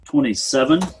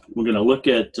27. We're going to look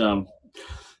at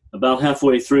about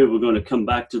halfway through. We're going to come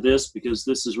back to this because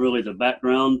this is really the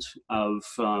background of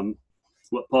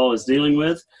what Paul is dealing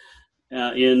with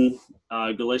in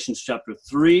Galatians chapter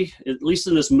 3, at least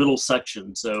in this middle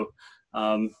section. So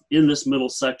in this middle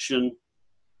section,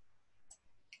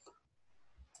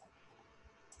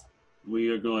 we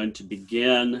are going to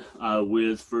begin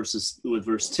with verse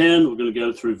 10. We're going to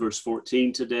go through verse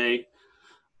 14 today.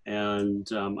 And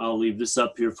I'll leave this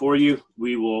up here for you.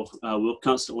 We'll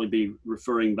constantly be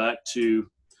referring back to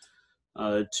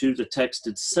the text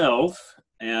itself,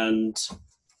 and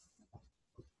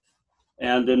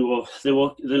then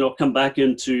we'll come back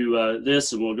into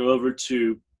this, and we'll go over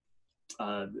to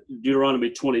Deuteronomy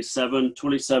 27,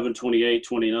 28,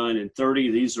 29, and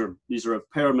 30. These are of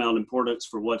paramount importance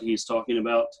for what he's talking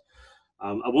about.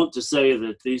 I want to say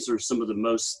that these are some of the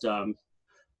most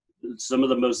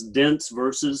dense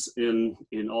verses in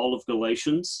all of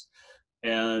Galatians,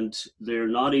 and they're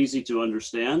not easy to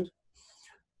understand.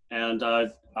 And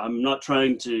I'm not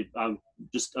trying to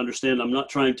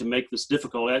make this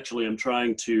difficult. Actually, I'm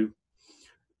trying to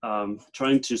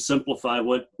simplify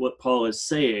what Paul is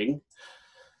saying.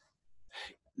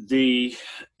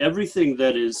 Everything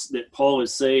that Paul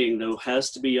is saying, though,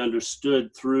 has to be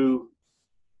understood through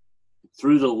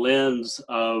the lens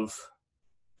of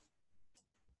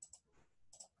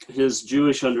his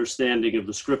Jewish understanding of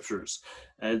the scriptures.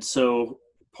 And so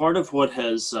part of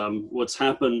what's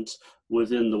happened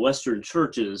within the Western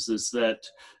churches is that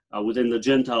within the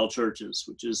Gentile churches,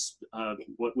 which is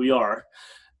what we are,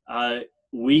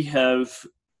 we have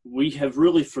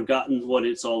really forgotten what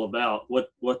it's all about, what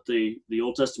the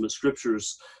Old Testament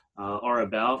scriptures are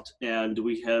about, and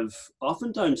we have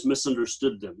oftentimes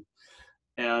misunderstood them.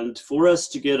 And for us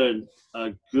to get a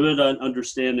good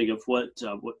understanding of what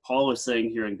Paul is saying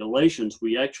here in Galatians,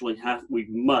 we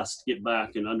must get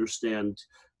back and understand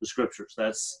the scriptures.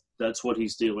 That's what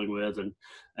he's dealing with,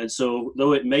 and so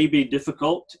though it may be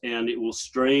difficult and it will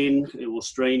strain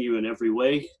you in every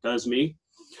way, it does me.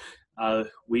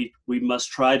 We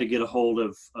must try to get a hold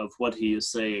of what he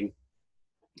is saying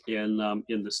in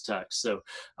this text. So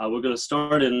we're going to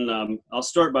start I'll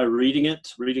start by reading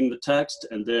the text,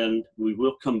 and then we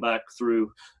will come back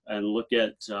through and look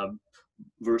at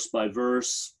verse by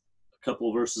verse, a couple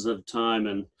of verses at a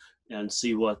time, and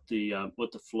see what the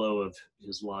flow of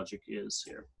his logic is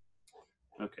here.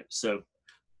 Okay, so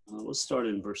let's start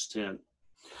in verse 10.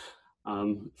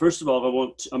 First of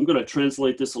all, I'm going to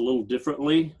translate this a little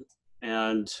differently,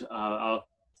 and I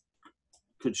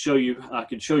could show you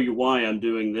why I'm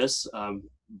doing this,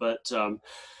 but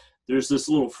there's this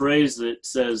little phrase that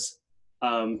says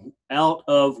out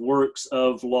of works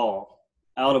of law,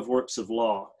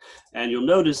 and you'll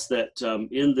notice that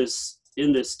in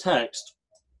this text,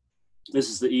 this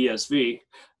is the ESV,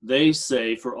 they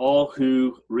say for all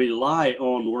who rely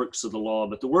on works of the law,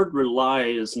 but the word rely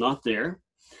is not there,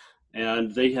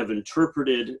 and they have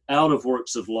interpreted out of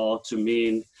works of law to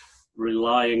mean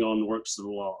relying on works of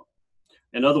the law.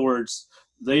 In other words,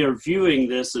 they are viewing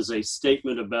this as a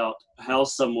statement about how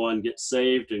someone gets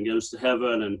saved and goes to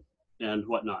heaven and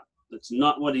whatnot. That's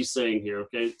not what he's saying here,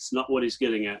 okay? It's not what he's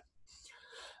getting at.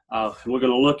 We're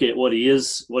going to look at what he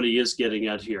is getting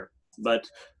at here. But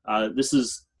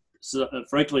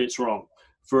frankly, it's wrong.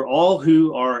 For all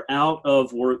who are out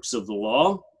of works of the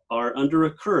law are under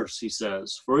a curse, he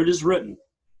says, for it is written,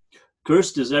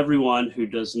 cursed is everyone who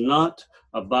does not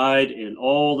abide in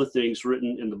all the things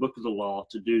written in the book of the law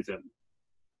to do them.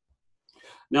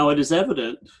 Now it is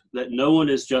evident that no one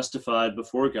is justified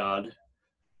before God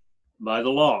by the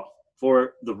law,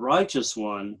 for the righteous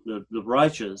one, the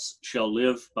righteous, shall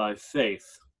live by faith.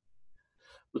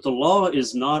 But the law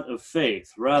is not of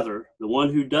faith, rather, the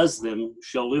one who does them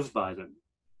shall live by them.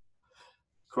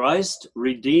 Christ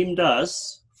redeemed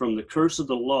us from the curse of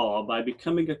the law by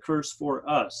becoming a curse for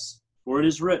us, for it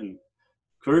is written,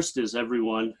 cursed is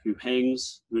everyone who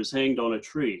is hanged on a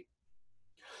tree,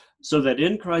 so that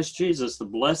in Christ Jesus the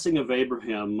blessing of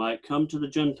Abraham might come to the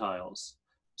Gentiles,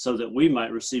 so that we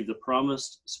might receive the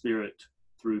promised Spirit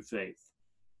through faith.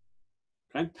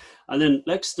 Okay, and then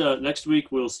next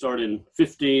week we'll start in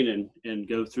 15 and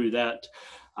go through that.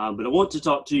 But I want to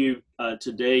talk to you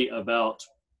today about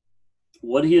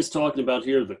what he is talking about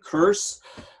here: the curse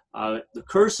and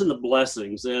the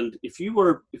blessings. And if you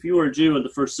were a Jew in the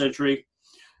first century,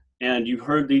 and you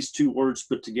heard these two words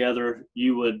put together,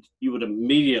 you would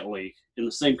immediately, in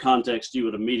the same context, you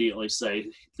would immediately say,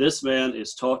 this man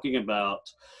is talking about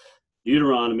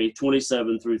Deuteronomy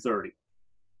 27 through 30,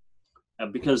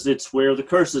 because it's where the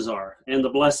curses are and the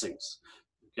blessings.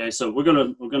 Okay, so we're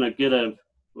gonna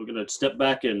step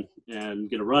back and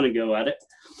get a run and go at it.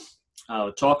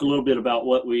 talk a little bit about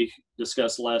what we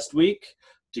discussed last week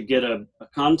to get a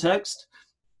context,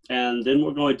 and then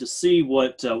we're going to see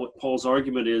what Paul's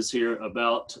argument is here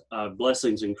about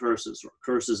blessings and curses, or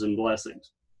curses and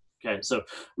blessings. Okay, so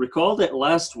recall that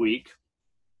last week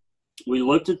we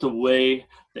looked at the way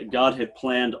that God had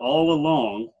planned all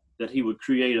along that he would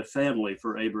create a family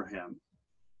for Abraham.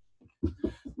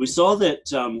 We saw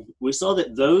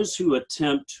that those who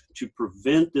attempt to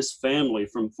prevent this family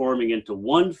from forming into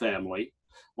one family,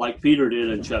 like Peter did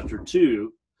in chapter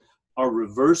 2, are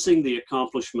reversing the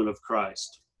accomplishment of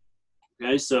Christ.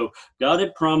 Okay, so God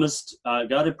had promised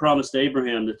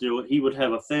Abraham that he would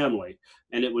have a family,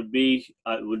 and it would be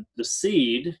the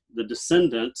seed, the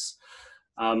descendants.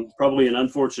 Probably an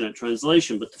unfortunate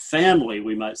translation, but the family,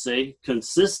 we might say,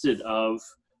 consisted of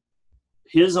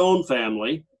his own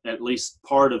family, at least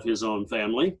part of his own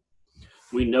family.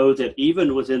 We know that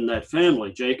even within that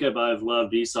family, Jacob I have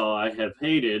loved, Esau I have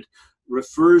hated,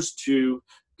 refers to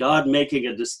God making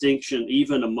a distinction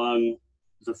even among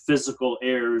the physical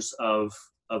heirs of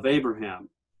Abraham.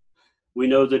 We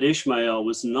know that Ishmael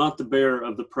was not the bearer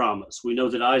of the promise. We know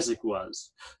that Isaac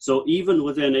was. So even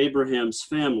within Abraham's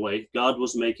family, God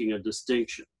was making a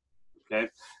distinction. Okay,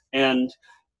 and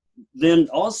then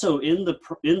also in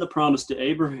the promise to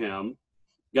Abraham,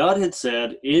 God had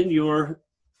said, in your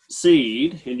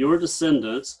seed, in your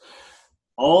descendants,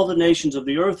 all the nations of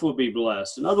the earth will be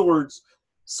blessed. In other words,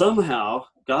 somehow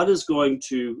God is going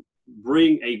to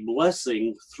bring a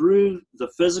blessing through the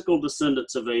physical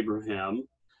descendants of Abraham,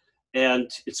 and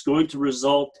it's going to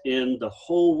result in the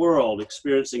whole world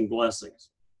experiencing blessings.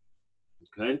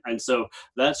 Okay, and so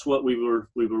that's what we were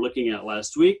looking at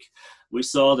last week. We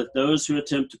saw that those who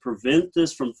attempt to prevent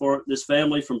this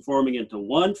family from forming into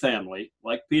one family,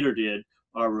 like Peter did,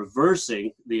 are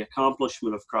reversing the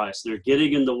accomplishment of Christ. They're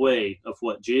getting in the way of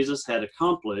what Jesus had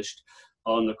accomplished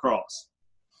on the cross.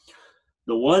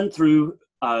 The one through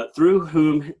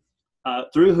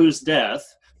whose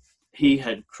death he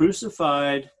had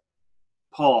crucified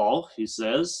Paul, he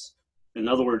says. In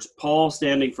other words, Paul,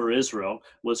 standing for Israel,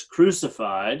 was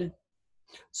crucified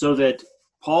so that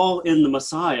Paul in the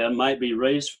Messiah might be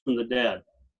raised from the dead.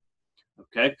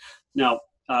 Okay. Now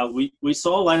we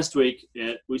saw last week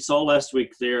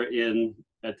there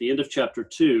at the end of chapter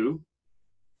 2,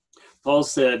 Paul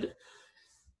said,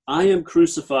 "I am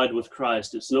crucified with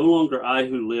Christ. It's no longer I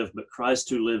who live, but Christ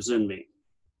who lives in me.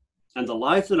 And the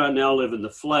life that I now live in the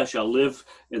flesh, I live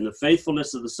in the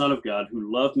faithfulness of the Son of God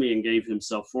who loved me and gave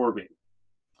himself for me."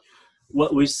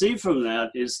 What we see from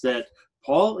that is that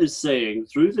Paul is saying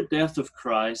through the death of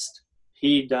Christ,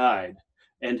 he died.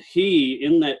 And he,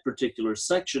 in that particular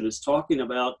section, is talking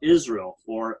about Israel,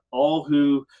 or all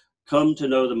who come to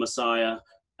know the Messiah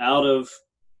out of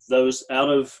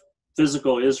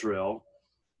physical Israel.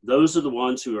 Those are the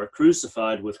ones who are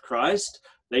crucified with Christ.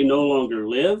 They no longer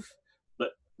live,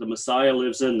 but the Messiah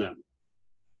lives in them.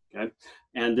 Okay?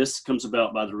 And this comes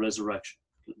about by the resurrection.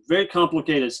 Very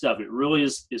complicated stuff. It really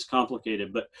is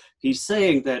complicated. But he's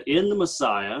saying that in the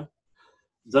Messiah,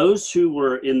 those who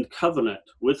were in covenant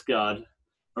with God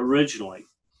originally,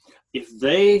 if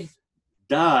they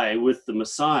die with the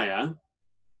Messiah,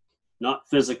 not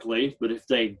physically, but if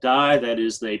they die, that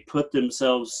is, they put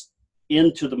themselves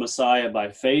into the Messiah by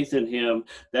faith in him,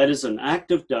 that is an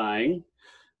act of dying,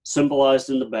 symbolized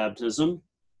in the baptism,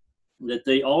 that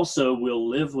they also will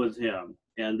live with him.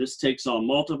 And this takes on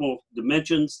multiple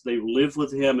dimensions. They live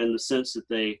with him in the sense that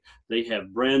they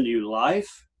have brand new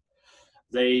life.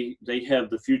 They have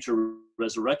the future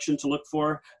resurrection to look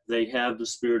for. They have the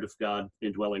Spirit of God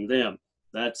indwelling them.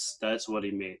 That's what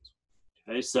he means.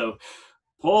 Okay, so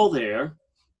Paul there,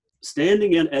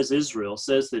 standing in as Israel,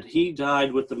 says that he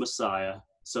died with the Messiah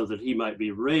so that he might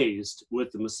be raised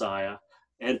with the Messiah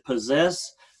and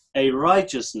possess a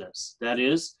righteousness, that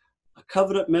is, a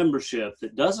covenant membership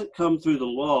that doesn't come through the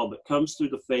law, but comes through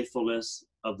the faithfulness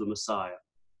of the Messiah.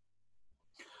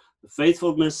 The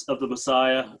faithfulness of the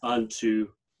Messiah unto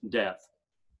death.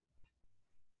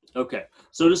 Okay,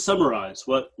 so to summarize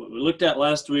what we looked at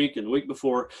last week and the week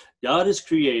before, God is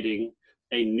creating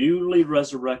a newly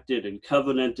resurrected and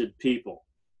covenanted people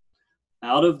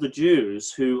out of the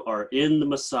Jews who are in the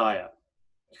Messiah.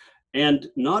 And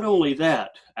not only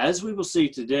that, as we will see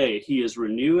today, he is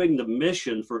renewing the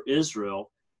mission for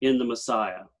Israel in the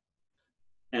Messiah.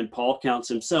 And Paul counts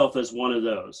himself as one of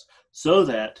those. So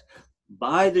that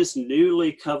by this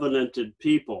newly covenanted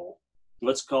people,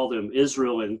 let's call them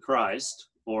Israel in Christ,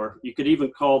 or you could even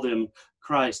call them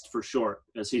Christ for short,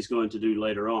 as he's going to do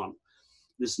later on.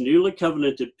 This newly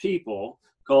covenanted people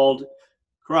called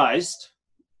Christ,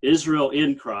 Israel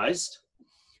in Christ,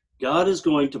 God is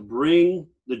going to bring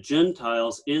the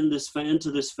Gentiles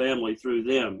into this family through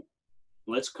them.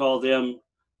 Let's call them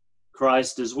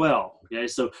Christ as well. Okay,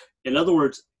 so in other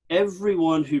words,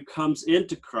 everyone who comes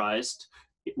into Christ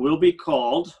will be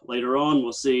called, later on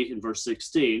we'll see in verse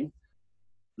 16,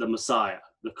 the Messiah,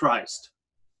 the Christ.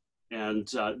 And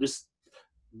this,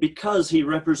 because he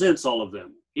represents all of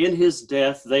them. In his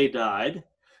death, they died,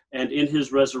 and in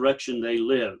his resurrection, they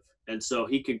live. And so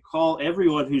he can call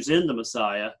everyone who's in the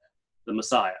Messiah.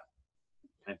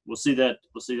 Okay, we'll see that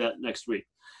next week.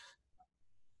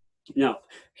 Now,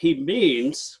 he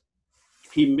means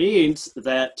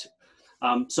that,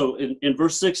 so in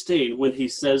verse 16, when he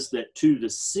says that to the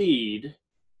seed,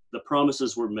 the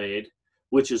promises were made,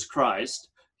 which is Christ,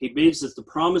 he means that the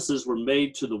promises were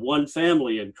made to the one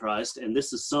family in Christ, and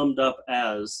this is summed up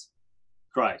as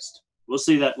Christ. We'll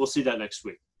see that next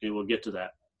week, and we'll get to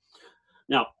that.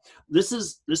 Now, this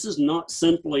is not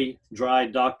simply dry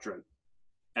doctrine,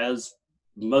 as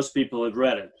most people have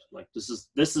read it. Like this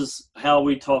is how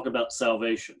we talk about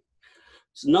salvation.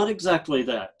 It's not exactly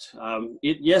that.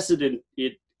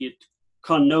 It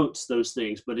connotes those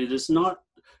things, but it is not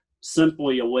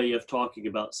simply a way of talking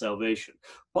about salvation.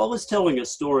 Paul is telling a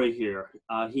story here.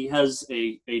 He has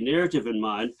a narrative in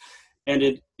mind,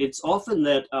 and it's often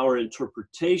that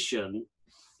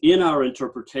in our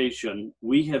interpretation,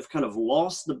 we have kind of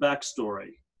lost the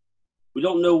backstory. We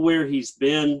don't know where he's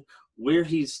been, where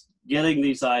he's getting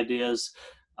these ideas,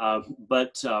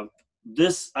 but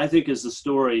this, I think, is the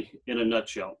story in a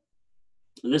nutshell.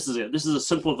 And this is it. This is a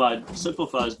simplified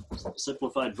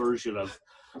version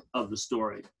of the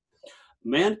story.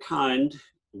 Mankind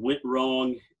went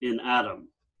wrong in Adam,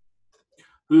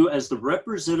 who, as the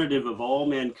representative of all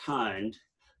mankind,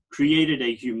 created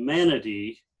a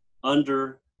humanity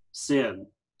under sin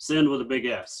with a big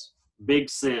S, big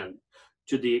sin,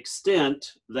 to the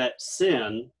extent that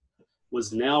sin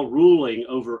was now ruling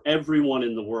over everyone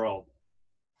in the world.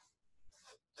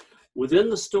 Within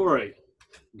the story,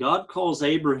 God calls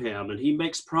Abraham, and he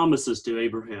makes promises to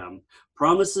Abraham,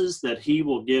 promises that he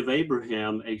will give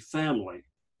Abraham a family,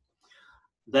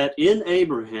 that in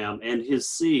Abraham and his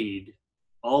seed,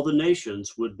 all the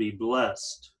nations would be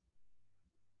blessed.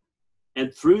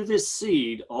 And through this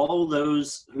seed, all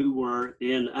those who were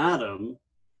in Adam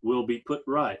will be put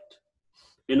right.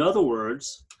 In other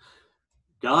words,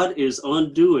 God is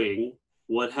undoing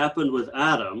what happened with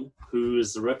Adam, who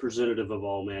is the representative of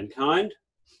all mankind.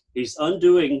 He's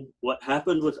undoing what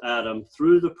happened with Adam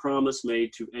through the promise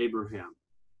made to Abraham.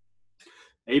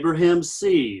 Abraham's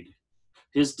seed,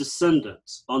 his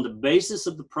descendants, on the basis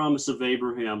of the promise of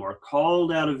Abraham, are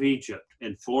called out of Egypt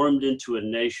and formed into a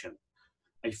nation.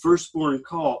 A firstborn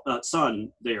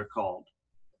son, they are called.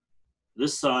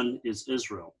 This son is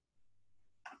Israel.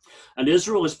 And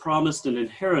Israel is promised an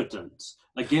inheritance,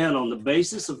 again, on the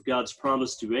basis of God's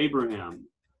promise to Abraham,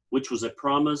 which was a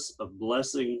promise of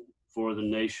blessing for the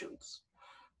nations.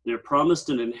 They're promised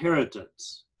an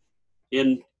inheritance.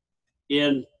 In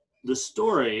the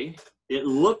story, it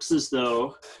looks as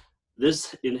though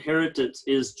this inheritance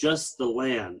is just the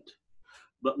land.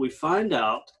 But we find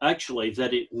out, actually,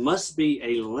 that it must be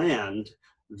a land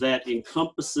that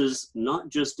encompasses not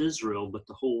just Israel, but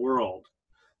the whole world.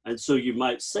 And so you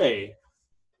might say,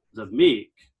 the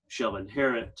meek shall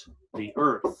inherit the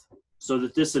earth. So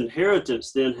that this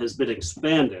inheritance then has been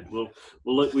expanded.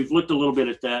 We've looked a little bit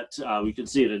at that. We can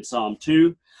see it in Psalm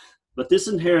 2. But this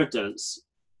inheritance,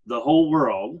 the whole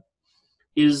world,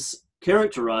 is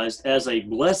characterized as a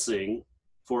blessing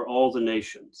for all the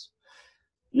nations.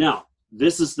 Now,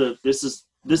 this is the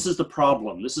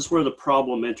problem. This is where the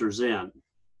problem enters in.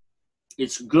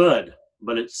 It's good,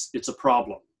 but it's a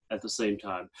problem at the same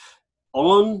time.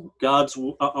 On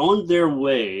their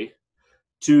way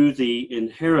to the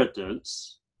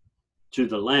inheritance, to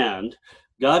the land,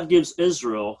 God gives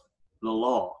Israel the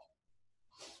law.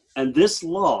 And this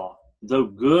law, though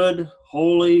good,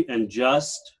 holy, and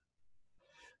just,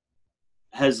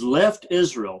 has left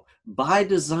Israel by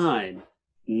design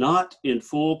not in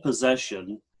full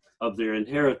possession of their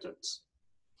inheritance.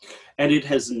 And it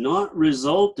has not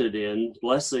resulted in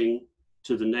blessing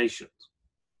to the nations.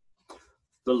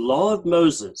 The law of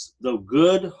Moses, though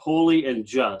good, holy, and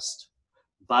just,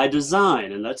 by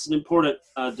design, and that's an important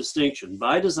distinction,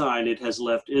 by design it has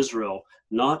left Israel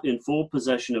not in full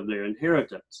possession of their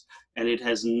inheritance, and it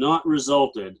has not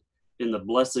resulted in the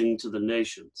blessing to the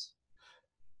nations.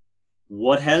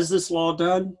 What has this law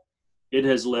done? It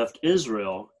has left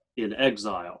Israel in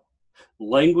exile,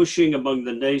 languishing among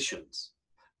the nations.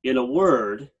 In a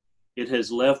word, it has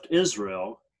left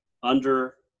Israel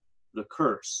under the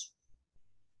curse.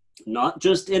 Not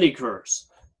just any curse,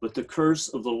 but the curse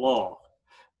of the law.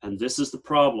 And this is the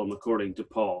problem, according to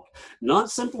Paul.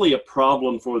 Not simply a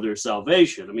problem for their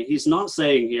salvation. I mean, he's not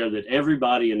saying here that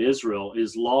everybody in Israel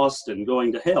is lost and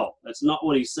going to hell. That's not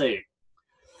what he's saying.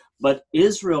 But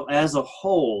Israel as a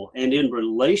whole, and in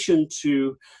relation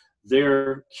to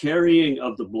their carrying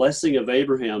of the blessing of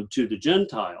Abraham to the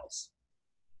Gentiles,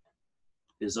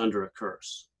 is under a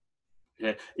curse.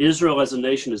 Okay? Israel as a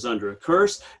nation is under a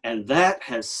curse, and that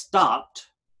has stopped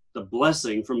the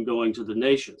blessing from going to the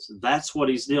nations. That's what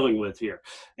he's dealing with here.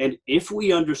 And if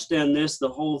we understand this, the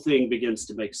whole thing begins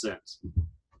to make sense.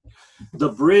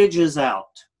 The bridge is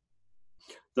out.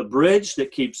 The bridge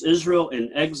that keeps Israel in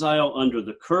exile under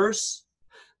the curse.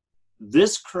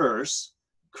 This curse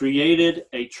created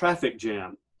a traffic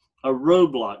jam, a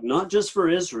roadblock, not just for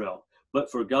Israel,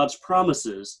 but for God's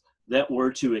promises that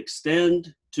were to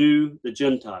extend to the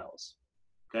Gentiles.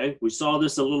 Okay, we saw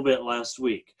this a little bit last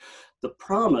week. The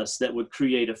promise that would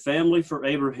create a family for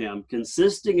Abraham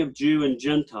consisting of Jew and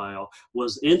Gentile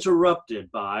was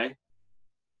interrupted by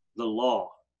the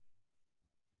law.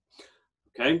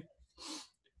 Okay?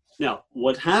 Now,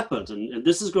 what happened, and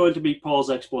this is going to be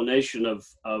Paul's explanation of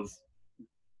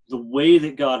the way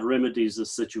that God remedies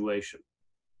this situation.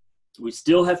 We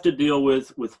still have to deal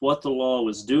with what the law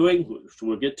was doing, which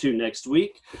we'll get to next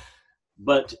week.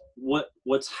 But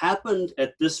what's happened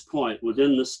at this point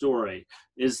within the story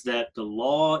is that the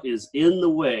law is in the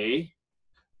way,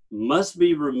 must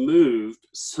be removed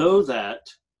so that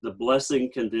the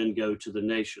blessing can then go to the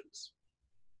nations.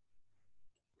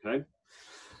 Okay?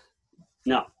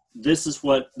 Now, this is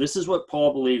what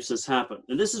Paul believes has happened.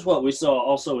 And this is what we saw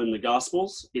also in the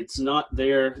Gospels. It's not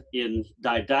there in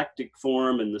didactic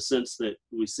form in the sense that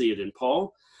we see it in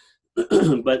Paul,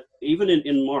 but even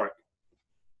in Mark.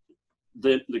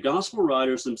 The gospel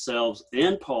writers themselves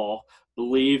and Paul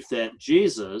believe that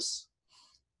Jesus,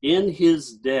 in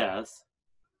his death,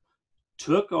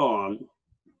 took on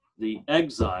the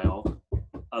exile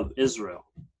of Israel.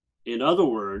 In other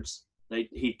words,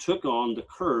 he took on the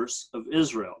curse of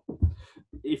Israel.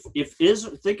 If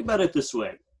Israel, think about it this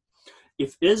way: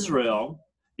 if Israel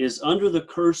is under the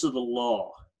curse of the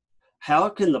law, how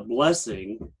can the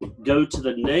blessing go to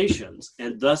the nations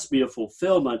and thus be a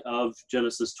fulfillment of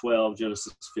Genesis 12,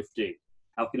 Genesis 15?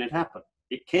 How can it happen?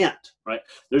 It can't, right?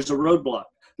 There's a roadblock.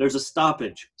 There's a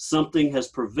stoppage. Something has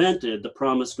prevented the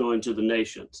promise going to the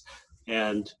nations.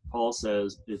 And Paul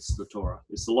says it's the Torah.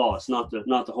 It's the law. It's not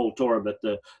the whole Torah, but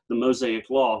the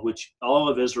Mosaic law, which all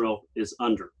of Israel is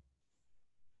under.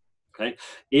 Okay?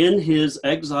 In his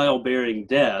exile-bearing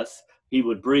death, he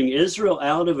would bring Israel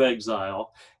out of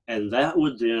exile, and that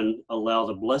would then allow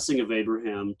the blessing of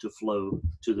Abraham to flow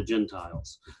to the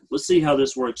Gentiles. Let's see how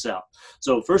this works out.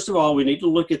 So first of all, we need to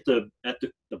look at the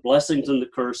blessings and the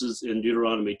curses in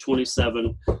Deuteronomy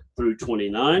 27 through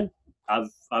 29.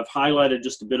 I've highlighted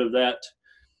just a bit of that,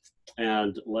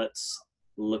 and let's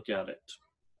look at it.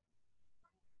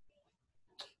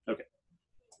 Okay.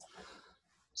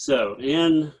 So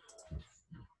let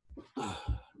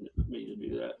me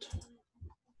do that.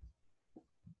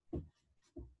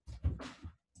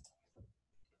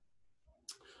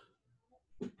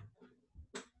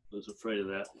 I was afraid of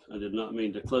that. I did not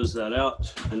mean to close that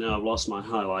out, and now I've lost my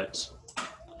highlights.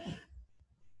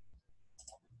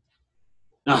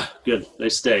 Good. They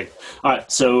stay. All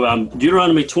right. So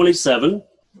Deuteronomy 27,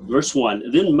 verse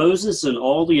 1. Then Moses and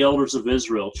all the elders of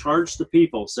Israel charged the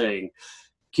people, saying,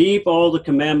 "Keep all the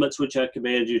commandments which I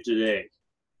command you today."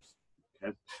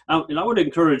 Okay. And I would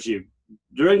encourage you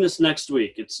during this next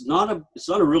week. It's not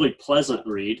a really pleasant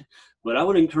read, but I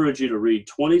would encourage you to read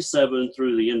 27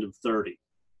 through the end of 30.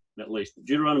 At least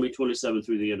Deuteronomy 27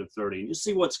 through the end of 30. And you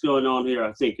see what's going on here.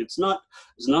 I think it's not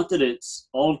that it's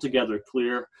altogether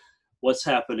clear what's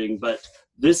happening, but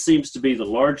this seems to be the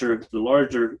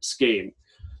larger scheme.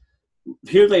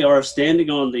 Here they are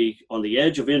standing on the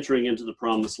edge of entering into the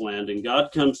promised land, and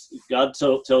God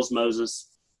tells Moses,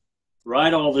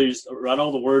 write all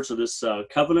the words of this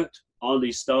covenant on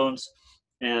these stones,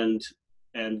 and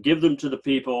give them to the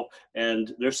people,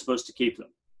 and they're supposed to keep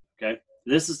them. Okay.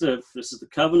 This is the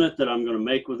covenant that I'm going to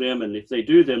make with them, and if they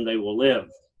do them, they will live.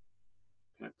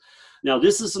 Okay. Now,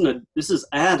 this is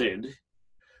added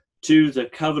to the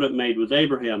covenant made with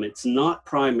Abraham. It's not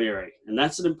primary, and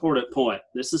that's an important point.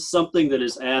 This is something that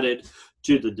is added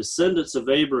to the descendants of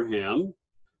Abraham,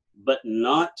 but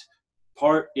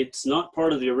it's not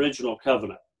part of the original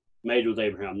covenant made with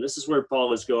Abraham. This is where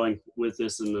Paul is going with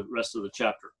this in the rest of the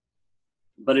chapter.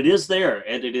 But it is there,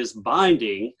 and it is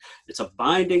binding. It's a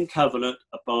binding covenant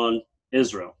upon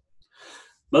Israel.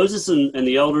 Moses and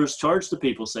the elders charged the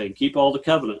people, saying, "Keep all the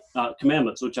covenant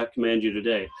commandments which I command you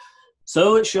today."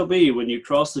 So it shall be when you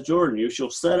cross the Jordan, you shall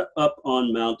set up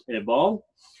on Mount Ebal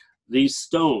these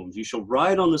stones. You shall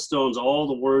write on the stones all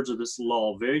the words of this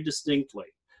law very distinctly.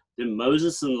 Then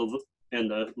Moses and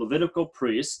the Levitical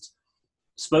priests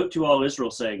spoke to all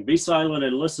Israel, saying, Be silent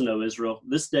and listen, O Israel.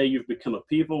 This day you've become a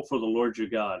people for the Lord your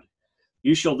God.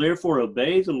 You shall therefore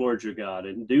obey the Lord your God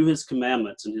and do his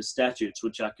commandments and his statutes,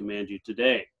 which I command you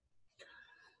today.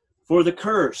 For the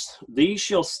curse, these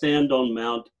shall stand on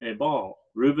Mount Ebal,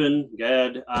 Reuben,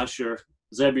 Gad, Asher,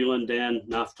 Zebulun, Dan,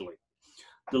 Naphtali.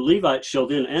 The Levites shall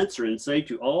then answer and say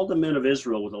to all the men of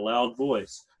Israel with a loud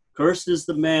voice, Cursed is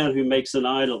the man who makes an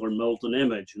idol or molten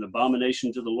image, an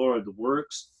abomination to the Lord, the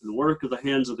work of the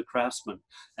hands of the craftsman,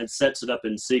 and sets it up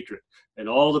in secret. And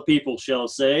all the people shall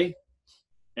say,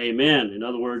 Amen. In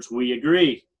other words, we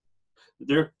agree.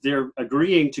 They're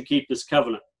agreeing to keep this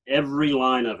covenant, every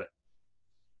line of it.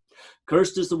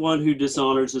 Cursed is the one who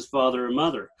dishonors his father or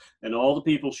mother, and all the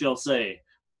people shall say,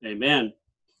 Amen.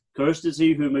 Cursed is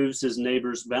he who moves his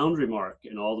neighbor's boundary mark,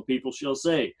 and all the people shall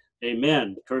say,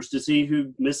 Amen. Cursed is he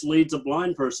who misleads a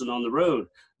blind person on the road,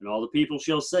 and all the people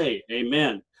shall say,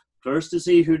 Amen. Cursed is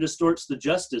he who distorts the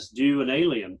justice due an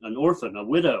alien, an orphan, a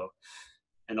widow,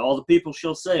 and all the people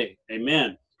shall say,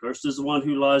 Amen. Cursed is the one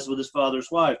who lies with his father's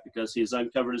wife, because he has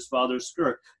uncovered his father's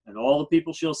skirt, and all the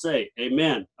people shall say,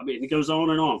 Amen. I mean, it goes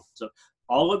on and on. So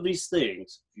all of these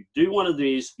things, if you do one of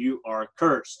these, you are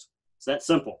cursed. It's that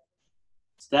simple.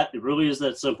 It really is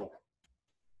that simple.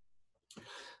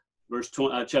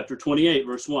 Chapter 28,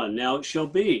 verse 1. Now it shall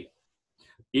be,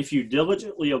 if you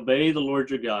diligently obey the Lord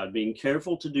your God, being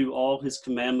careful to do all his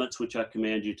commandments which I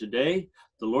command you today,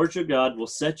 the Lord your God will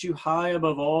set you high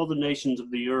above all the nations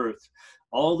of the earth.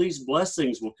 All these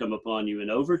blessings will come upon you and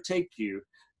overtake you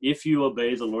if you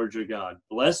obey the Lord your God.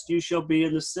 Blessed you shall be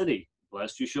in the city.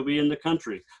 Blessed you shall be in the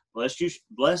country. Blessed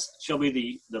shall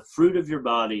be the fruit of your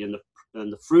body and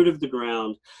the fruit of the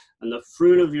ground and the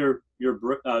fruit of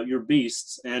your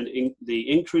beasts and the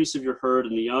increase of your herd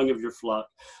and the young of your flock.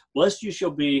 Blessed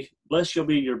shall be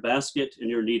your basket and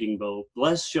your kneading bowl.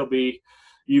 Blessed shall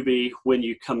you be when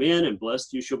you come in, and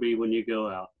blessed you shall be when you go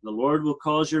out. The Lord will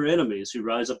cause your enemies who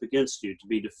rise up against you to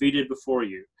be defeated before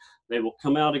you. They will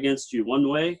come out against you one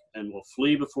way and will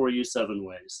flee before you 7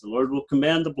 ways. The Lord will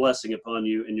command the blessing upon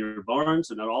you in your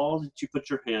barns and on all that you put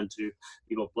your hand to.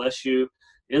 He will bless you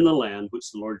in the land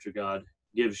which the Lord your God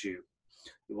gives you.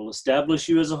 He will establish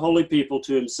you as a holy people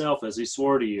to himself, as he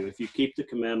swore to you, if you keep the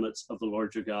commandments of the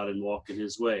Lord your God and walk in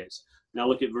his ways. Now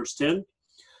look at verse 10.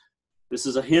 This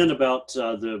is a hint about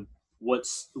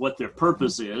what their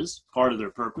purpose is, part of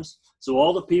their purpose. So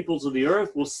all the peoples of the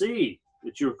earth will see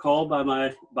that you're called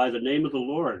by the name of the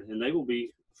Lord, and they will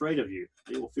be afraid of you.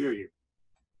 They will fear you.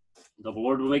 The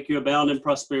Lord will make you abound in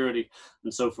prosperity,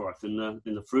 and so forth, in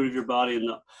the fruit of your body, and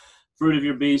the fruit of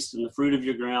your beast, and the fruit of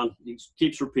your ground. He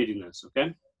keeps repeating this,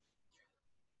 okay?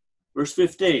 Verse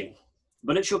 15.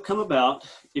 But it shall come about,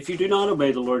 if you do not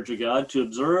obey the Lord your God, to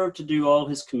observe to do all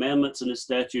his commandments and his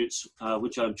statutes,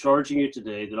 which I'm charging you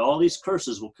today, that all these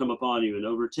curses will come upon you and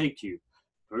overtake you.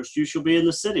 Cursed you shall be in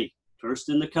the city, cursed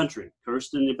in the country,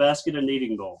 cursed in the basket and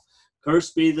kneading bowl.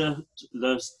 Cursed be the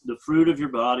fruit of your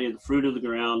body and the fruit of the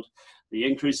ground, the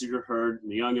increase of your herd,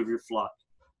 and the young of your flock.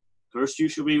 Cursed you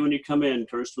shall be when you come in,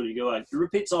 cursed when you go out. He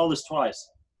repeats all this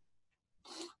twice.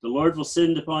 The Lord will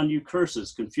send upon you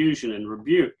curses, confusion, and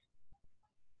rebuke.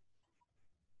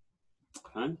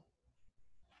 Okay.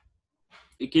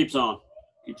 It keeps on.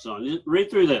 Read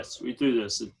through this.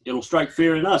 It'll strike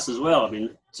fear in us as well. I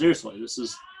mean, seriously,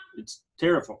 it's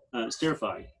terrible. It's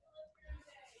terrifying.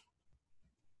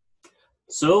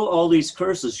 So all these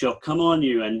curses shall come upon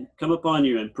you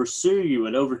and pursue you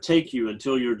and overtake you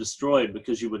until you're destroyed,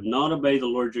 because you would not obey the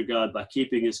Lord your God by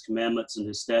keeping his commandments and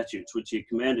his statutes, which he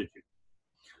commanded you.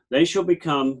 They shall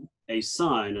become a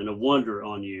sign and a wonder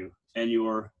on you and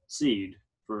your seed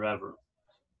forever,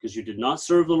 because you did not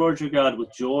serve the Lord your God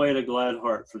with joy and a glad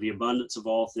heart for the abundance of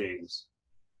all things.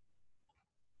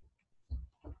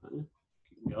 Okay.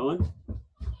 Keep going.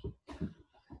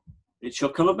 It shall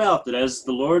come about that as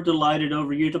the Lord delighted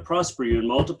over you to prosper you and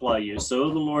multiply you, so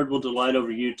the Lord will delight over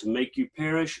you to make you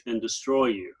perish and destroy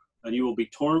you, and you will be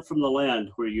torn from the land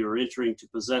where you are entering to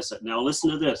possess it. Now listen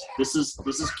to this. This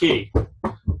is key.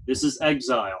 This is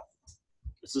exile.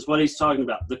 This is what he's talking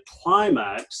about. The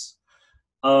climax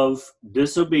of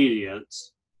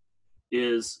disobedience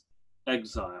is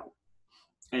exile.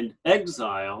 And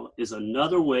exile is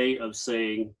another way of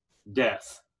saying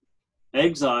death.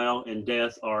 Exile and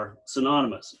death are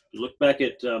synonymous. You look back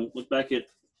at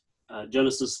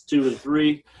Genesis 2 and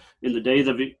 3. In the day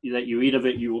that you eat of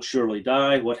it, you will surely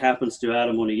die. What happens to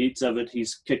Adam when he eats of it?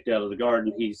 He's kicked out of the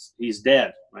garden. He's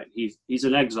dead, right? He's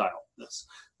in exile.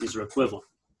 These are equivalent.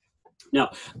 Now,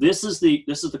 this is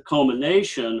the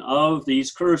culmination of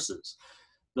these curses.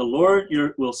 The Lord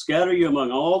will scatter you among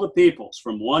all the peoples,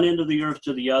 from one end of the earth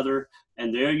to the other,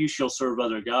 and there you shall serve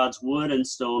other gods, wood and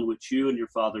stone, which you and your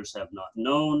fathers have not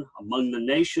known. Among the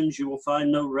nations you will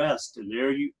find no rest, and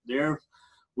there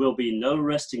will be no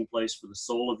resting place for the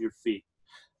sole of your feet.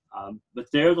 But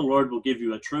there the Lord will give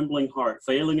you a trembling heart,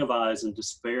 failing of eyes, and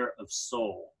despair of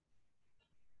soul.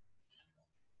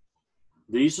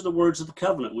 These are the words of the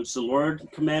covenant which the Lord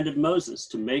commanded Moses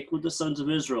to make with the sons of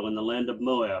Israel in the land of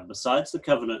Moab, besides the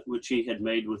covenant which he had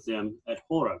made with them at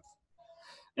Horeb.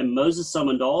 And Moses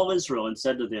summoned all Israel and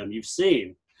said to them, you've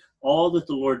seen all that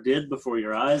the Lord did before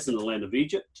your eyes in the land of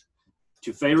Egypt,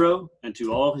 to Pharaoh and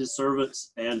to all his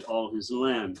servants and all his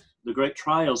land, the great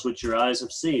trials which your eyes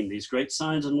have seen, these great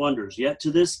signs and wonders. Yet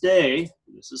to this day,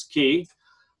 this is key,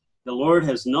 the Lord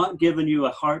has not given you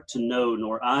a heart to know,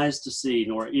 nor eyes to see,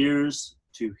 nor ears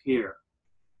to hear.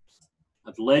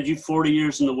 I've led you 40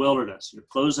 years in the wilderness. Your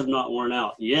clothes have not worn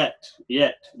out yet.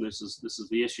 And this is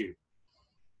the issue.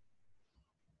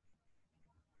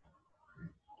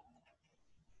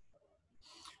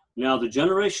 Now the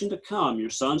generation to come, your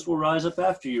sons will rise up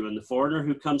after you, and the foreigner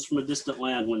who comes from a distant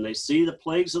land, when they see the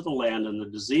plagues of the land and the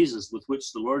diseases with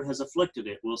which the Lord has afflicted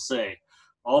it, will say,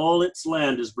 all its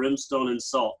land is brimstone and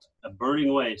salt, a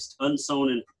burning waste,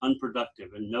 unsown and unproductive,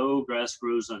 and no grass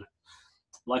grows in it.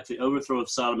 Like the overthrow of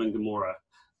Sodom and Gomorrah,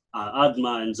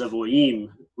 Admah and Zeboim,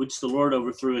 which the Lord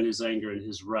overthrew in his anger and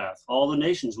his wrath. All the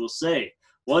nations will say,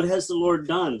 what has the Lord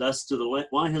done thus to the land?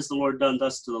 Why has the Lord done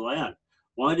thus to the land?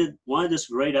 Why this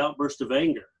great outburst of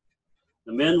anger?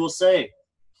 The men will say,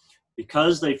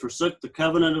 because they forsook the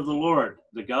covenant of the Lord,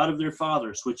 the God of their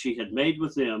fathers, which he had made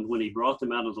with them when he brought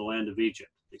them out of the land of Egypt.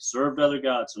 They served other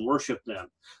gods and worshipped them.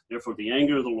 Therefore the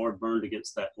anger of the Lord burned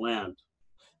against that land,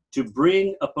 to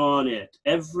bring upon it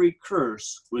every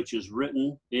curse which is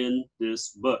written in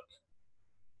this book.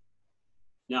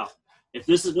 Now, if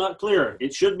this is not clear,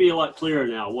 it should be a lot clearer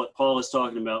now what Paul is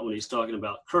talking about when he's talking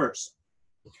about curse.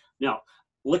 Now,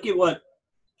 look at what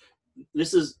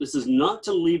this is not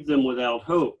to leave them without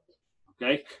hope.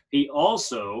 Okay? He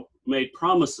also made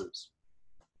promises.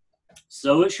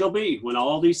 So it shall be when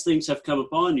all these things have come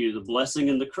upon you, the blessing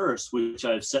and the curse which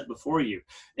I have set before you,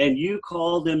 and you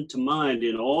call them to mind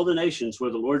in all the nations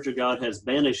where the Lord your God has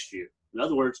banished you. In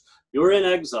other words, you're in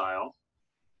exile.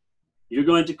 You're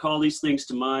going to call these things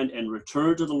to mind and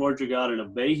return to the Lord your God and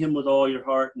obey him with all your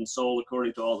heart and soul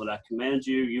according to all that I command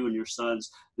you, you and your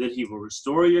sons, that he will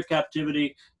restore your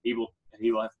captivity. He will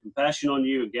have compassion on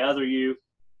you and gather you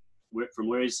from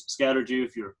where he's scattered you.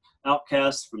 If you're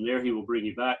outcasts, from there he will bring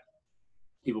you back.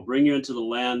 He will bring you into the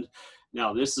land.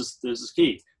 Now, this is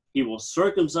key. He will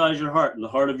circumcise your heart and the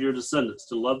heart of your descendants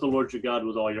to love the Lord your God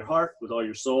with all your heart, with all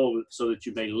your soul, so that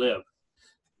you may live.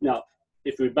 Now,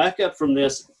 if we back up from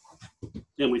this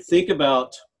and we think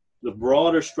about the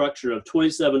broader structure of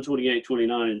 27, 28,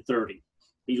 29, and 30,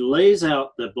 he lays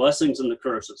out the blessings and the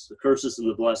curses and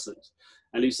the blessings.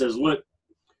 And he says, look,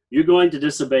 you're going to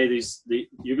disobey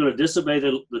you're going to disobey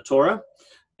the Torah,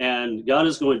 and God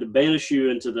is going to banish you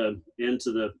into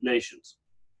the nations.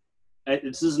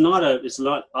 It's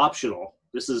not optional.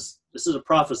 This is a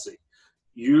prophecy.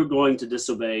 You're going to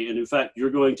disobey, and in fact,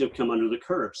 you're going to come under the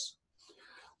curse.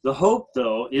 The hope,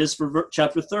 though, is for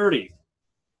chapter 30.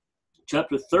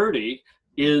 Chapter 30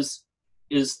 is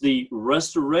the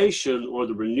restoration or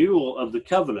the renewal of the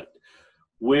covenant,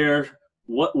 where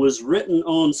what was written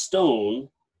on stone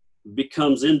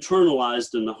becomes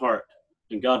internalized in the heart,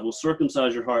 and God will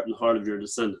circumcise your heart and the heart of your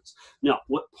descendants. Now,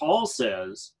 what Paul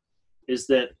says is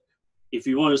that, if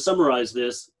you want to summarize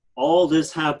this, all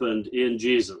this happened in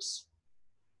Jesus.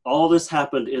 All this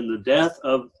happened in the death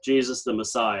of Jesus, the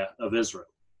Messiah of Israel.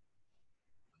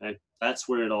 Okay? That's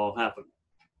where it all happened.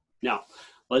 Now,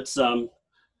 let's,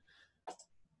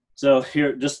 so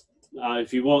here, just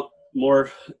if you want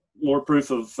more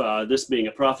proof of this being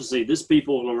a prophecy, this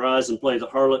people will arise and play the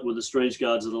harlot with the strange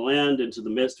gods of the land, into the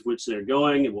midst of which they're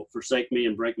going, and will forsake me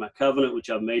and break my covenant, which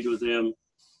I've made with them.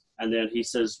 And then he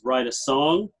says, write a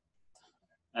song.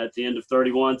 At the end of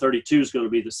 31, 32 is going to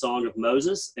be the song of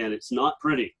Moses, and it's not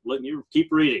pretty. Look, you keep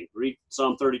reading. Read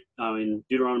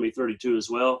Deuteronomy 32 as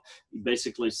well. He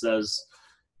basically says,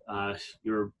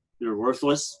 you're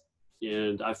worthless,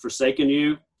 and I've forsaken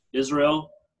you,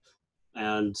 Israel.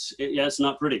 And it's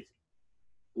not pretty.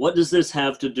 What does this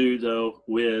have to do, though,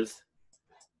 with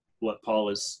what Paul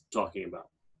is talking about?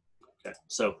 Okay,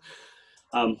 so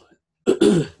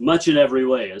much in every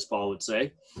way, as Paul would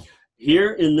say.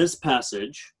 Here in this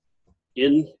passage,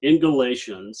 in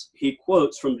Galatians, he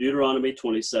quotes from Deuteronomy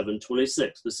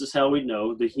 27:26. This is how we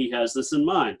know that he has this in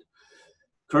mind.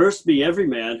 Cursed be every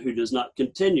man who does not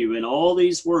continue in all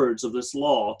these words of this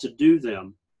law to do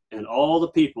them, and all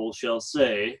the people shall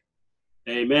say,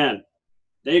 Amen.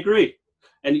 They agree.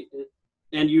 And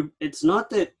it's not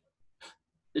that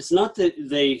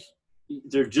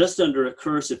they're just under a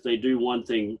curse if they do one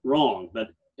thing wrong, but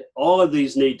all of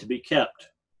these need to be kept.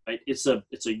 Right? It's a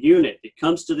unit. It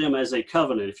comes to them as a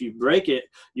covenant. If you break it,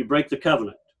 you break the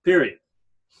covenant, period.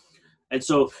 And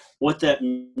so what that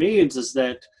means is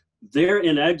that they're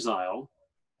in exile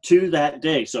to that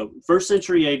day. So 1st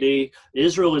century AD,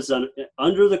 Israel is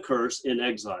under the curse in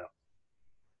exile.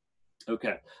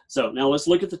 Okay, so now let's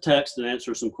look at the text and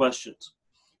answer some questions.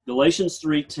 Galatians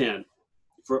 3:10.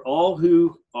 For all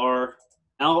who are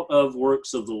out of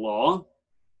works of the law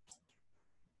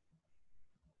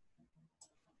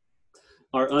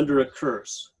are under a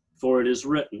curse, for it is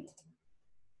written,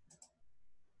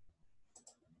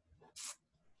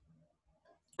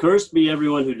 Cursed be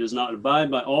everyone who does not abide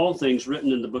by all things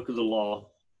written in the book of the law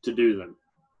to do them.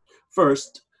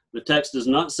 First, the text does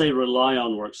not say rely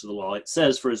on works of the law. It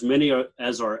says, for as many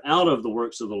as are out of the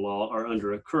works of the law are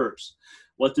under a curse.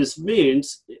 What this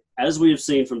means, as we have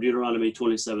seen from Deuteronomy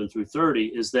 27 through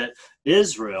 30, is that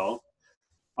Israel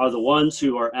are the ones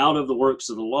who are out of the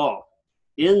works of the law.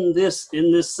 In this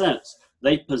sense,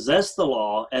 they possess the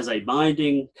law as a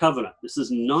binding covenant. This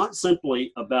is not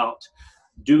simply about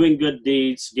doing good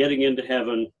deeds, getting into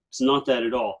heaven. It's not that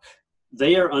at all.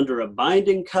 They are under a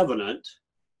binding covenant,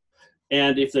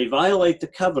 and if they violate the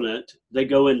covenant, they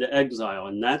go into exile,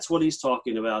 and that's what he's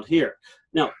talking about here.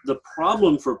 Now, the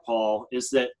problem for Paul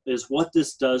is what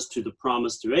this does to the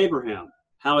promise to Abraham,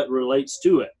 how it relates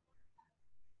to it.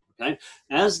 Okay?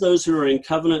 As those who are in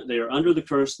covenant, they are under the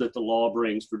curse that the law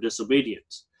brings for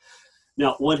disobedience.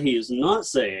 Now, what he is not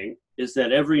saying is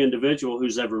that every individual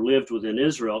who's ever lived within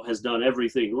Israel has done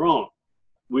everything wrong.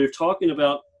 We're talking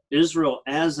about Israel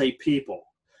as a people,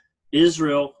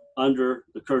 Israel under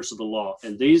the curse of the law.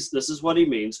 And this is what he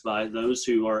means by those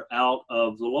who are out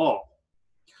of the law.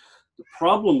 The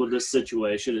problem with this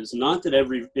situation is not that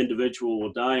every individual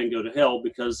will die and go to hell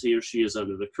because he or she is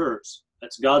under the curse.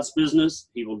 That's God's business.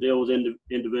 He will deal with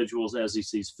individuals as he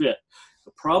sees fit.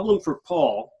 The problem for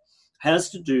Paul has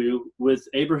to do with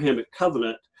Abrahamic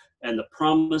covenant and the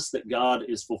promise that God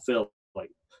is fulfilling.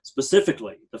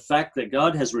 Specifically, the fact that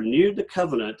God has renewed the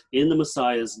covenant in the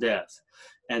Messiah's death.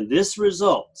 And this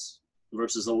results,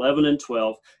 verses 11 and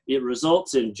 12, it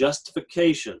results in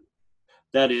justification.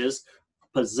 That is,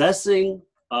 possessing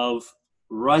of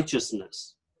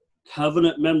righteousness,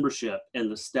 covenant membership, and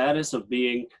the status of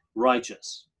being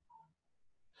righteous.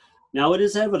 Now it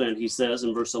is evident, he says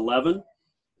in verse 11,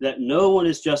 that no one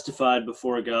is justified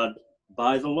before God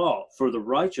by the law, for the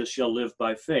righteous shall live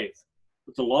by faith.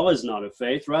 But the law is not of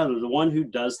faith, rather the one who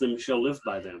does them shall live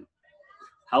by them.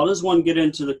 How does one get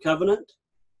into the covenant?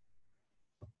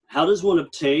 How does one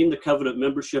obtain the covenant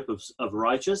membership of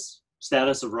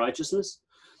status of righteousness?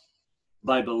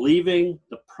 By believing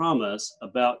the promise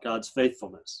about God's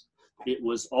faithfulness. It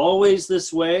was always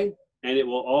this way, and it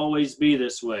will always be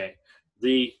this way.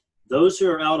 Those who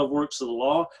are out of works of the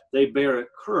law, they bear a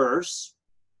curse,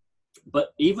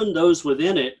 but even those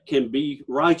within it can be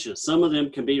righteous. Some of them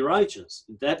can be righteous.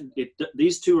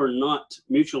 These two are not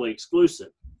mutually exclusive.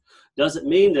 Doesn't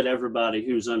mean that everybody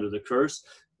who's under the curse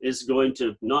is going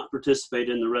to not participate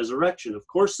in the resurrection. Of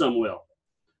course some will.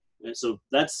 And so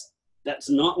that's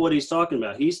not what he's talking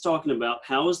about. He's talking about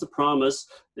how is the promise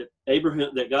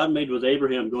that God made with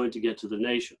Abraham going to get to the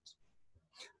nations.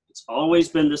 It's always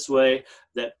been this way,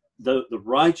 that the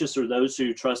righteous are those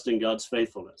who trust in God's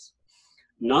faithfulness.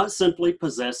 Not simply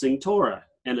possessing Torah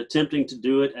and attempting to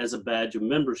do it as a badge of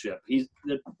membership.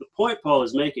 The point Paul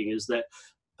is making is that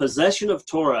possession of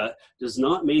Torah does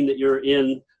not mean that you're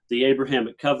in the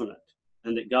Abrahamic covenant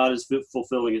and that God is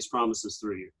fulfilling his promises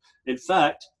through you. In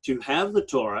fact, to have the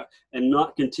Torah and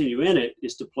not continue in it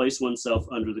is to place oneself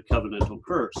under the covenantal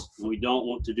curse. And we don't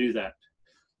want to do that,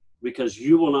 because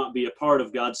you will not be a part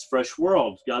of God's fresh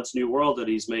world, God's new world that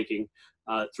he's making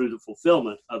through the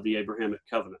fulfillment of the Abrahamic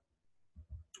covenant.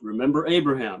 Remember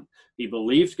Abraham. He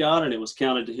believed God and it was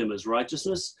counted to him as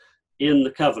righteousness in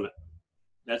the covenant.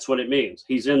 That's what it means.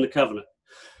 He's in the covenant.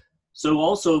 So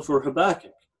also for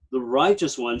Habakkuk, the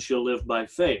righteous one shall live by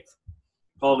faith.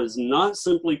 Paul is not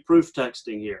simply proof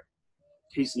texting here.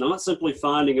 He's not simply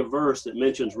finding a verse that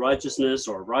mentions righteousness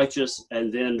or righteous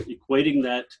and then equating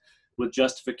that with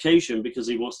justification because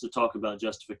he wants to talk about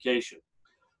justification.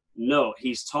 No,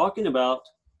 he's talking about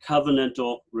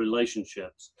covenantal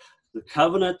relationships. The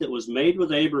covenant that was made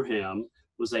with Abraham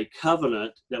was a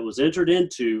covenant that was entered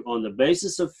into on the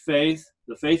basis of faith,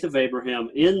 the faith of Abraham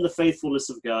in the faithfulness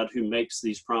of God who makes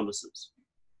these promises.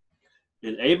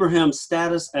 And Abraham's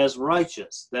status as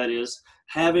righteous, that is,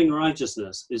 having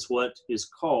righteousness, is what is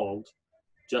called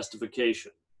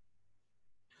justification.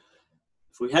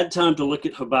 If we had time to look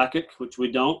at Habakkuk, which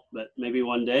we don't, but maybe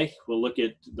one day we'll look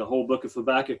at the whole book of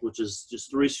Habakkuk, which is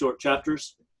just 3 short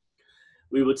chapters,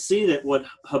 we would see that what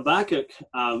Habakkuk,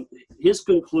 his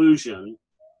conclusion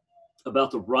about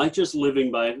the righteous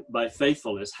living by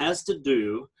faithfulness has to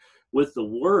do with the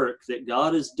work that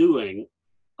God is doing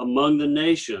among the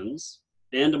nations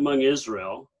and among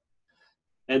Israel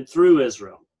and through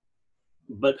Israel.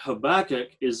 But Habakkuk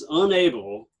is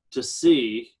unable to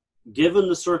see, given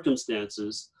the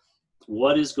circumstances,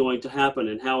 what is going to happen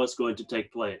and how it's going to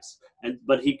take place.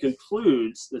 But he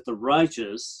concludes that the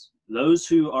righteous, those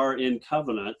who are in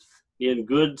covenant, in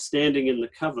good standing in the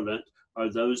covenant,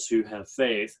 are those who have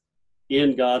faith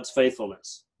in God's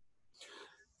faithfulness.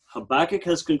 Habakkuk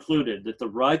has concluded that the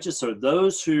righteous are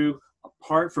those who,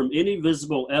 apart from any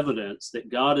visible evidence that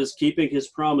God is keeping his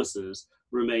promises,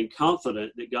 remain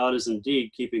confident that God is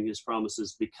indeed keeping his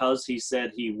promises because he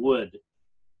said he would.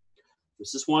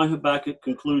 This is why Habakkuk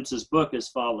concludes his book as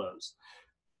follows.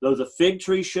 Though the fig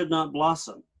tree should not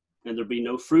blossom, and there be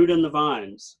no fruit in the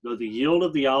vines, though the yield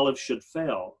of the olive should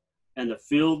fail, and the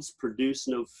fields produce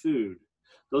no food,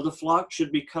 though the flock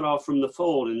should be cut off from the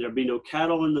fold, and there be no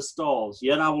cattle in the stalls,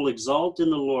 yet I will exalt in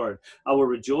the Lord. I will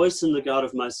rejoice in the God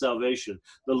of my salvation.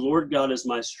 The Lord God is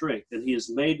my strength, and he has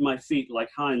made my feet like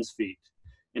hinds' feet,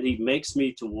 and he makes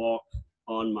me to walk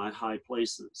on my high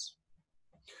places.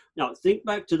 Now, think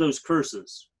back to those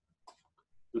curses.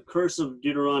 The curse of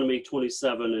Deuteronomy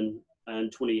 27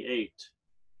 and 28.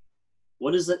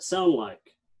 What does that sound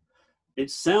like? It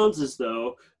sounds as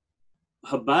though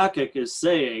Habakkuk is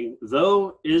saying,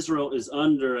 though Israel is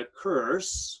under a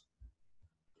curse,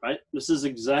 right? This is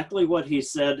exactly what he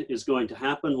said is going to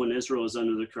happen when Israel is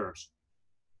under the curse.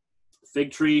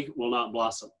 Fig tree will not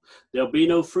blossom. There'll be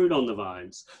no fruit on the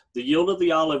vines. The yield of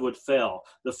the olive would fail.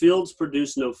 The fields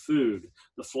produce no food.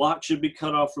 The flock should be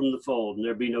cut off from the fold, and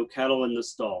there be no cattle in the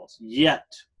stalls. Yet,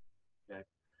 okay,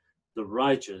 the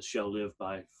righteous shall live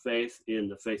by faith in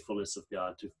the faithfulness of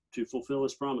God to fulfill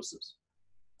his promises.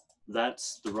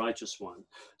 That's the righteous one.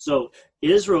 So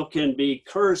Israel can be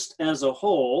cursed as a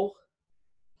whole.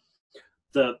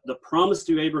 The promise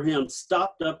to Abraham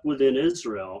stopped up within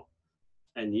Israel,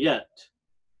 and yet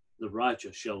the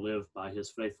righteous shall live by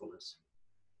his faithfulness.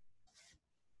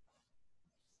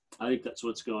 I think that's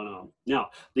what's going on. Now,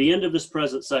 the end of this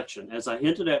present section, as I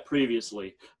hinted at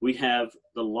previously, we have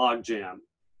the logjam.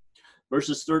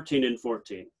 Verses 13 and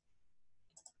 14.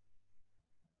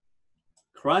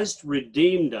 Christ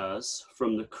redeemed us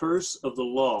from the curse of the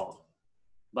law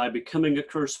by becoming a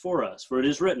curse for us. For it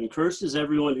is written, cursed is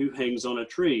everyone who hangs on a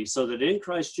tree, so that in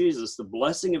Christ Jesus the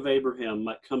blessing of Abraham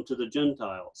might come to the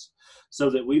Gentiles, so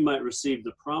that we might receive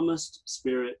the promised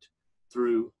Spirit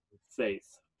through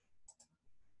faith.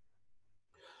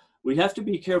 We have to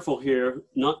be careful here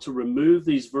not to remove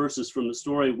these verses from the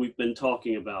story we've been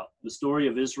talking about, the story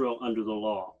of Israel under the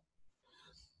law.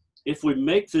 If we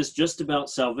make this just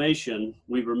about salvation,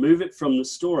 we remove it from the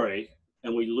story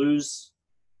and we lose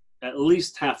at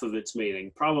least half of its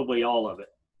meaning, probably all of it.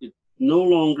 It no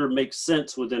longer makes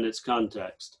sense within its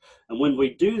context. And when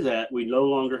we do that, we no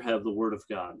longer have the Word of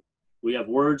God. We have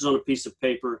words on a piece of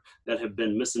paper that have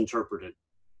been misinterpreted.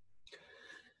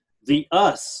 The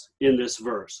us in this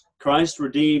verse, Christ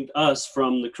redeemed us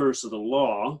from the curse of the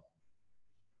law,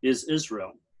 is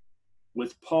Israel,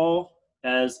 with Paul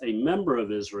as a member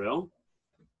of Israel,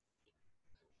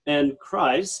 and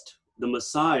Christ, the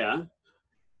Messiah,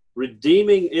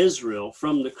 redeeming Israel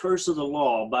from the curse of the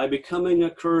law by becoming a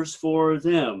curse for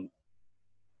them.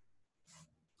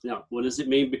 Now, what does it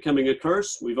mean, becoming a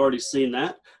curse? We've already seen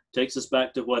that. Takes us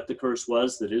back to what the curse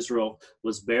was that Israel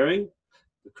was bearing.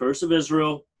 The curse of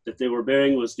Israel that they were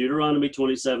bearing was Deuteronomy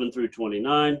 27 through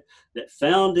 29, that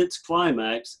found its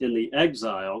climax in the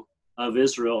exile of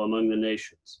Israel among the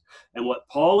nations. And what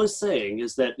Paul is saying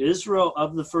is that Israel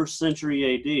of the first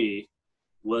century AD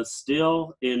was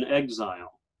still in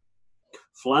exile,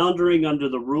 floundering under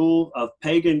the rule of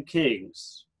pagan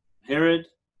kings, Herod,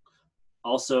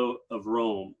 also of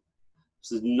Rome.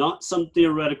 This is not some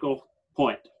theoretical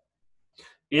point.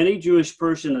 Any Jewish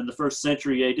person in the first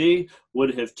century AD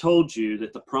would have told you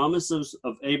that the promises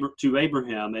to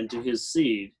Abraham and to his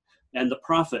seed and the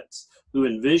prophets who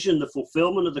envisioned the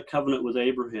fulfillment of the covenant with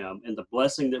Abraham and the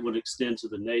blessing that would extend to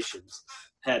the nations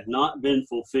had not been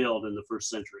fulfilled in the first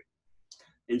century.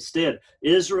 Instead,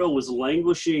 Israel was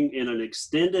languishing in an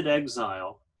extended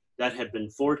exile that had been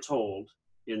foretold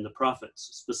in the prophets,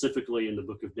 specifically in the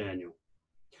book of Daniel.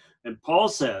 And Paul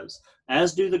says,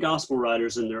 as do the gospel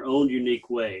writers in their own unique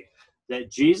way, that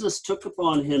Jesus took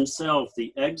upon himself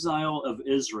the exile of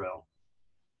Israel.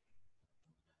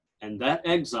 And that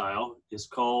exile is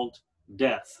called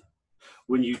death.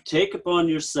 When you take upon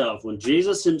yourself, when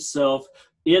Jesus himself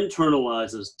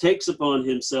internalizes, takes upon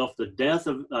himself the death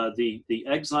of the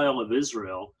exile of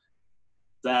Israel,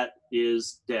 that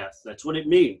is death. That's what it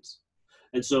means.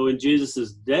 And so in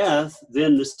Jesus's death,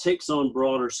 then this takes on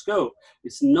broader scope.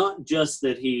 It's not just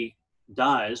that he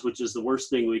dies, which is the worst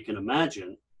thing we can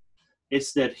imagine.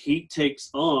 It's that he takes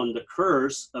on the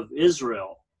curse of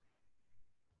Israel,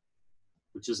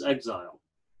 which is exile,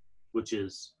 which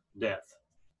is death.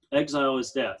 Exile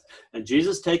is death. And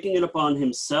Jesus taking it upon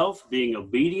himself, being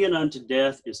obedient unto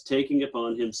death, is taking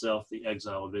upon himself the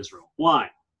exile of Israel. Why?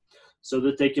 So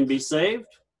that they can be saved?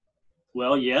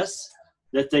 Well, yes,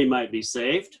 that they might be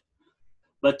saved.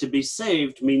 But to be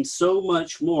saved means so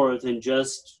much more than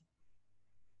just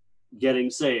getting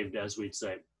saved, as we'd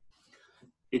say.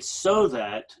 It's so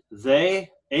that they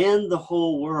and the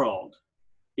whole world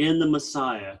in the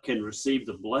Messiah can receive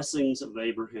the blessings of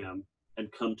Abraham and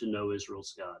come to know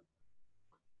Israel's God.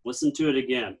 Listen to it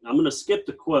again. I'm going to skip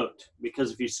the quote,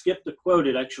 because if you skip the quote,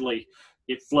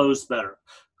 it flows better.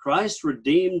 Christ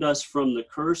redeemed us from the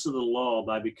curse of the law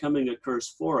by becoming a curse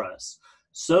for us,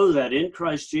 so that in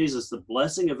Christ Jesus the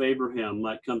blessing of Abraham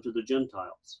might come to the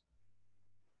Gentiles,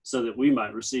 so that we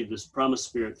might receive this promised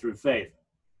Spirit through faith.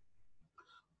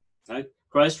 Okay?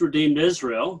 Christ redeemed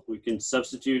Israel. We can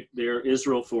substitute there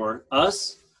Israel for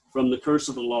us from the curse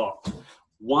of the law.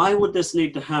 Why would this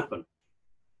need to happen?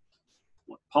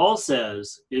 What Paul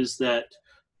says is that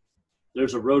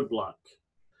there's a roadblock.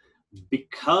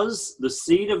 Because the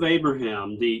seed of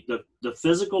Abraham, the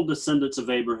physical descendants of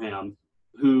Abraham,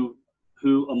 who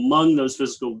among those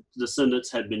physical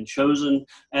descendants had been chosen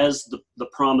as the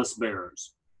promise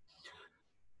bearers,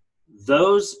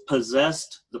 those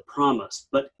possessed the promise,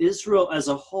 but Israel as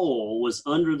a whole was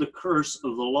under the curse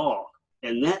of the law,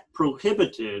 and that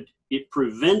prevented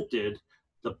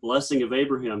the blessing of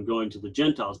Abraham going to the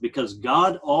Gentiles, because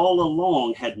God all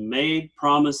along had made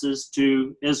promises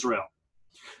to Israel,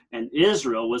 and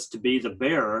Israel was to be the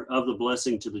bearer of the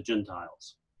blessing to the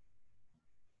Gentiles.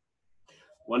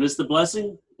 What is the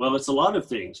blessing? Well, it's a lot of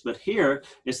things, but here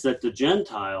it's that the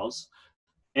Gentiles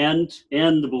and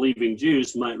the believing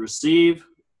Jews might receive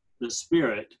the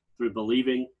Spirit through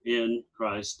believing in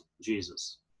Christ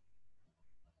Jesus.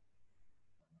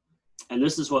 And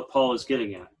this is what Paul is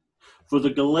getting at. For the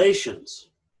Galatians,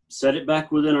 set it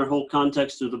back within our whole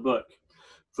context of the book,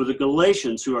 for the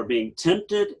Galatians who are being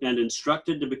tempted and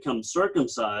instructed to become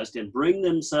circumcised and bring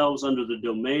themselves under the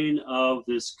domain of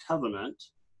this covenant,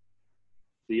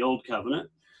 the old covenant,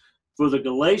 for the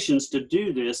Galatians to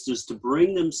do this is to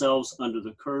bring themselves under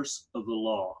the curse of the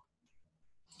law.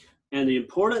 And the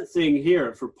important thing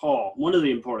here for Paul, one of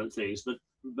the important things, but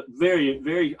very,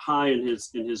 very high in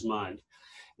his mind,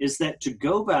 is that to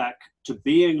go back to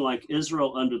being like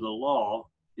Israel under the law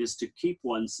is to keep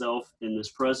oneself in this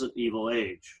present evil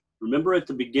age. Remember at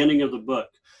the beginning of the book,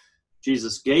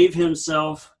 Jesus gave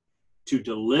himself to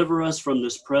deliver us from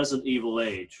this present evil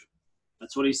age.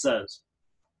 That's what he says.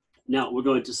 Now, we're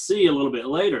going to see a little bit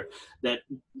later that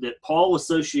Paul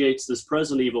associates this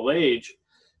present evil age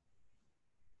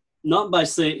not by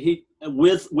saying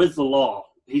with the law.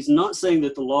 He's not saying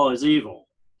that the law is evil,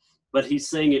 but he's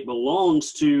saying it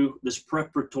belongs to this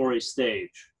preparatory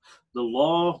stage. The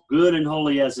law, good and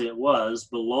holy as it was,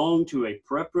 belonged to a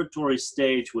preparatory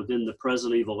stage within the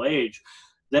present evil age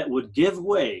that would give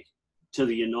way to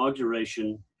the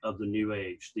inauguration of the new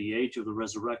age, the age of the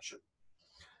resurrection.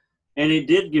 And it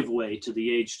did give way to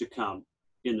the age to come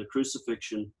in the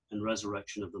crucifixion and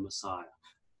resurrection of the Messiah.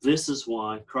 This is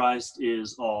why Christ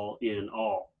is all in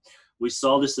all. We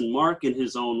saw this in Mark in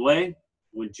his own way,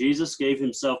 when Jesus gave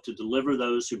himself to deliver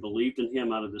those who believed in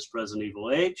him out of this present evil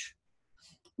age.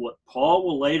 What Paul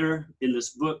will later in this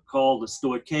book call the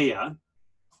stoicheia,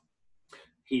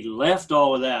 he left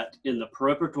all of that in the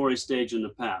preparatory stage in the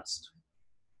past.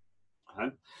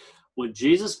 Okay? When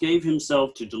Jesus gave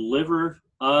himself to deliver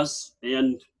us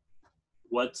and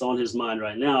what's on his mind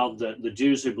right now, the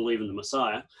Jews who believe in the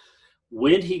Messiah,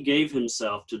 when he gave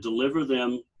himself to deliver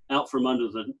them out from under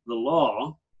the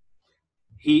law,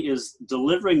 he is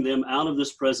delivering them out of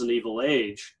this present evil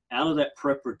age, out of that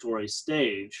preparatory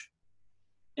stage,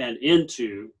 and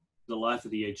into the life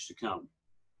of the age to come.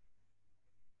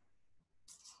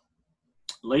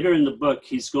 later in the book,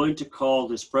 he's going to call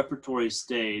this preparatory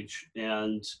stage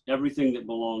and everything that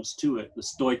belongs to it the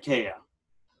stoicheia.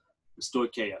 The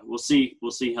stoicheia. We'll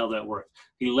see how that works.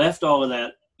 He left all of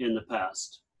that in the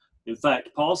past. In fact,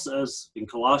 Paul says in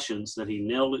Colossians that he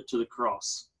nailed it to the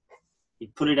cross. He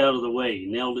put it out of the way. He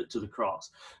nailed it to the cross.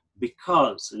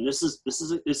 Because, and this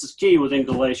is key within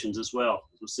Galatians as well,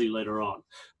 we'll see later on,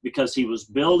 because he was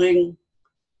building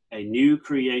a new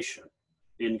creation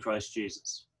in Christ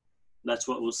Jesus. That's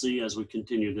what we'll see as we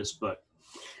continue this book.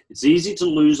 It's easy to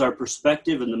lose our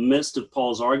perspective in the midst of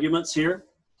Paul's arguments here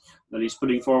that he's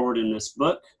putting forward in this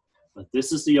book, but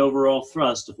this is the overall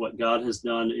thrust of what God has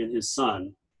done in his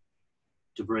Son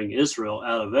to bring Israel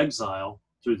out of exile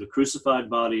through the crucified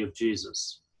body of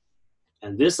Jesus.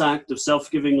 And this act of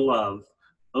self-giving love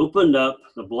opened up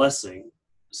the blessing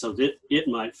so that it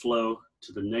might flow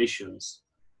to the nations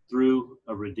through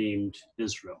a redeemed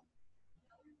Israel.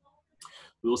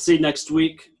 We will see next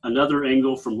week another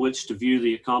angle from which to view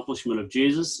the accomplishment of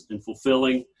Jesus in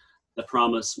fulfilling the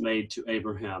promise made to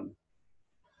Abraham.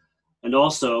 And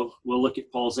also, we'll look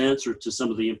at Paul's answer to some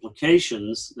of the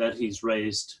implications that he's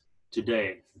raised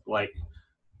today. Like,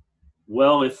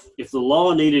 well, if the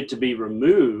law needed to be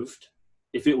removed,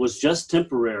 if it was just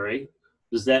temporary,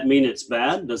 does that mean it's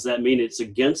bad? Does that mean it's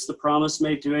against the promise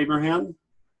made to Abraham?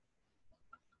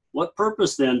 What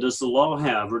purpose then does the law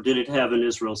have, or did it have in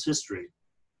Israel's history?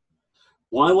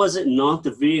 Why was it not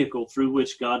the vehicle through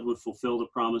which God would fulfill the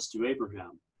promise to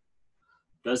Abraham?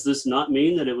 Does this not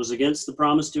mean that it was against the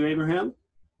promise to Abraham?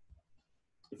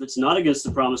 If it's not against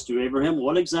the promise to Abraham,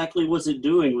 what exactly was it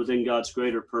doing within God's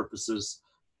greater purposes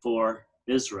for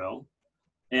Israel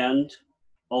and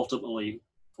ultimately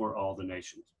for all the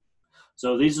nations?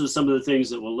 So these are some of the things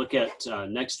that we'll look at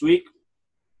next week,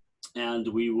 and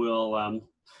we will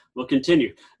we'll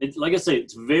continue. Like I say,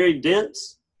 it's very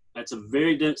dense. That's a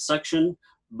very dense section,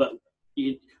 but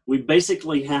we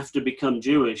basically have to become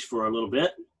Jewish for a little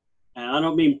bit. And I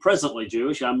don't mean presently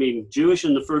Jewish. I mean Jewish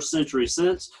in the first century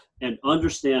sense, and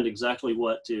understand exactly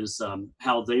what is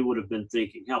how they would have been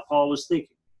thinking, how Paul was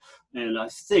thinking. And I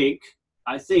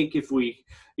think if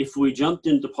we jumped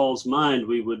into Paul's mind,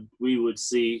 we would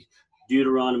see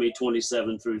Deuteronomy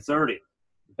 27 through 30,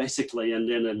 basically, and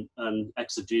then an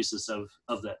exegesis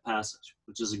of that passage,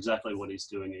 which is exactly what he's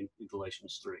doing in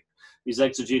Galatians 3. He's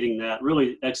exegeting that,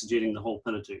 really exegeting the whole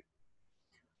Pentateuch.